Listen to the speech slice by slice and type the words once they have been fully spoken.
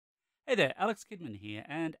Hey there, Alex Kidman here,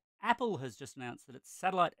 and Apple has just announced that its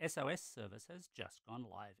Satellite SOS service has just gone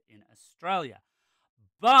live in Australia.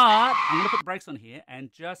 But I'm going to put the brakes on here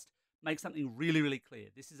and just make something really, really clear.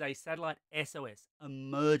 This is a Satellite SOS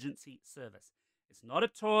emergency service. It's not a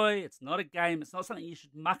toy, it's not a game, it's not something you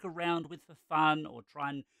should muck around with for fun or try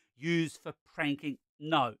and use for pranking.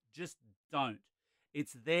 No, just don't.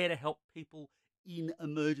 It's there to help people in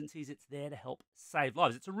emergencies. It's there to help save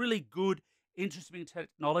lives. It's a really good, interesting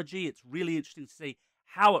technology. It's really interesting to see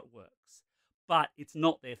how it works, but it's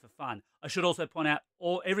not there for fun. I should also point out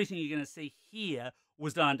everything you're going to see here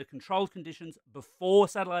was done under controlled conditions before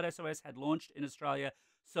Satellite SOS had launched in Australia.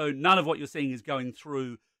 So none of what you're seeing is going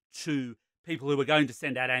through to people who are going to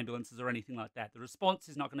send out ambulances or anything like that. The response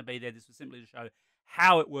is not going to be there. This was simply to show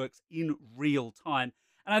how it works in real time.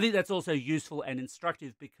 And I think that's also useful and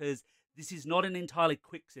instructive because this is not an entirely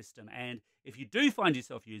quick system. And if you do find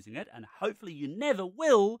yourself using it, and hopefully you never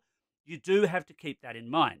will, you do have to keep that in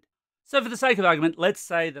mind. So for the sake of argument, let's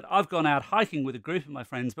say that I've gone out hiking with a group of my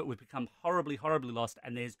friends, but we've become horribly, horribly lost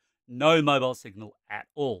and there's no mobile signal at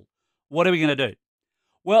all. What are we going to do?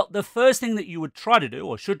 Well, the first thing that you would try to do,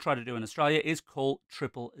 or should try to do in Australia, is call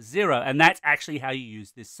 000, and that's actually how you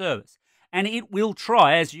use this service. And it will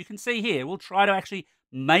try, as you can see here, will try to actually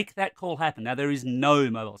make that call happen. Now, there is no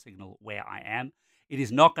mobile signal where I am. It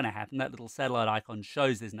is not going to happen. That little satellite icon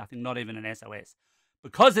shows there's nothing, not even an SOS.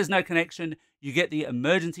 Because there's no connection, you get the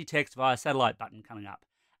emergency text via satellite button coming up.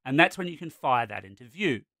 And that's when you can fire that into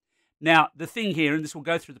view. Now, the thing here, and this will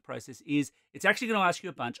go through the process, is it's actually going to ask you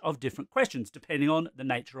a bunch of different questions depending on the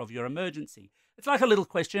nature of your emergency. It's like a little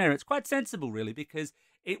questionnaire. It's quite sensible, really, because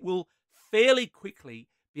it will fairly quickly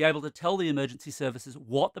be able to tell the emergency services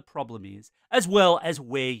what the problem is, as well as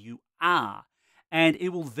where you are. And it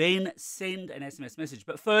will then send an SMS message.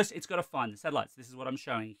 But first, it's got to find the satellites. This is what I'm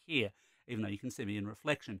showing here, even though you can see me in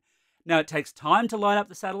reflection. Now, it takes time to light up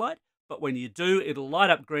the satellite, but when you do, it'll light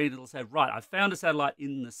up green. It'll say, right, I found a satellite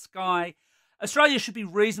in the sky. Australia should be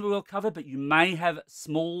reasonably well covered, but you may have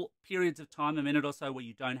small periods of time, a minute or so, where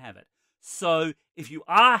you don't have it. So if you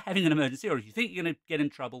are having an emergency, or if you think you're going to get in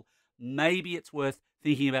trouble, maybe it's worth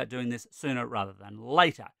thinking about doing this sooner rather than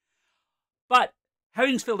later. But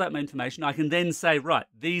having filled out my information, I can then say, right,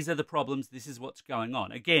 these are the problems, this is what's going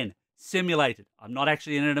on. Again, simulated. I'm not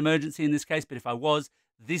actually in an emergency in this case, but if I was,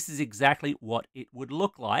 this is exactly what it would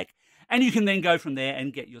look like. And you can then go from there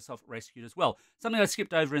and get yourself rescued as well. Something I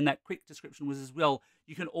skipped over in that quick description was as well,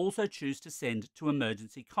 you can also choose to send to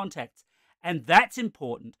emergency contacts. And that's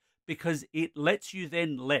important because it lets you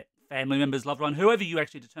then let family members, loved one, whoever you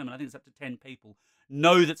actually determine, I think it's up to 10 people,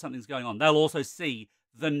 know that something's going on. They'll also see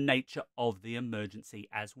the nature of the emergency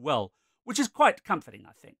as well, which is quite comforting,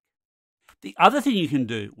 I think. The other thing you can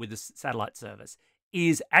do with the satellite service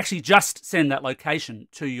is actually just send that location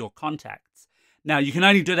to your contacts. Now, you can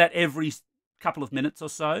only do that every couple of minutes or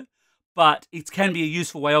so, but it can be a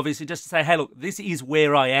useful way, obviously, just to say, hey, look, this is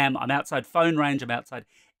where I am. I'm outside phone range. I'm outside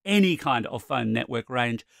any kind of phone network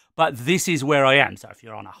range, but this is where I am. So if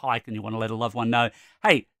you're on a hike and you want to let a loved one know,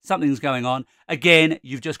 hey, something's going on, again,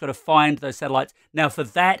 you've just got to find those satellites. Now, for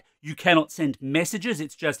that, you cannot send messages.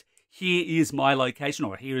 It's just, here is my location,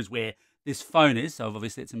 or here is where this phone is. So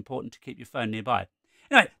obviously, it's important to keep your phone nearby.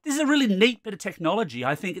 Anyway, this is a really neat bit of technology.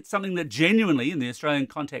 I think it's something that genuinely, in the Australian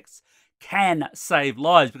context, can save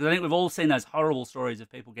lives, because I think we've all seen those horrible stories of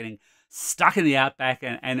people getting stuck in the outback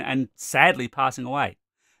and sadly passing away.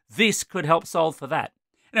 This could help solve for that.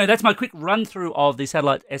 Anyway, that's my quick run through of the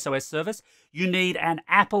Satellite SOS service. You need an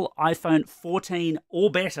Apple iPhone 14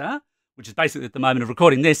 or better, which is basically at the moment of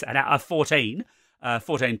recording this, a 14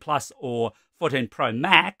 Plus or 14 Pro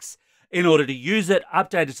Max, in order to use it,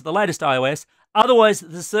 updated to the latest iOS. Otherwise,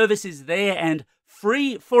 the service is there and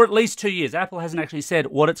free for at least 2 years. Apple hasn't actually said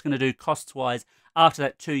what it's going to do costs-wise after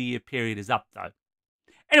that 2-year period is up, though.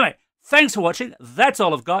 Anyway, thanks for watching. That's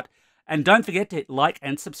all I've got. And don't forget to hit like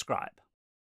and subscribe.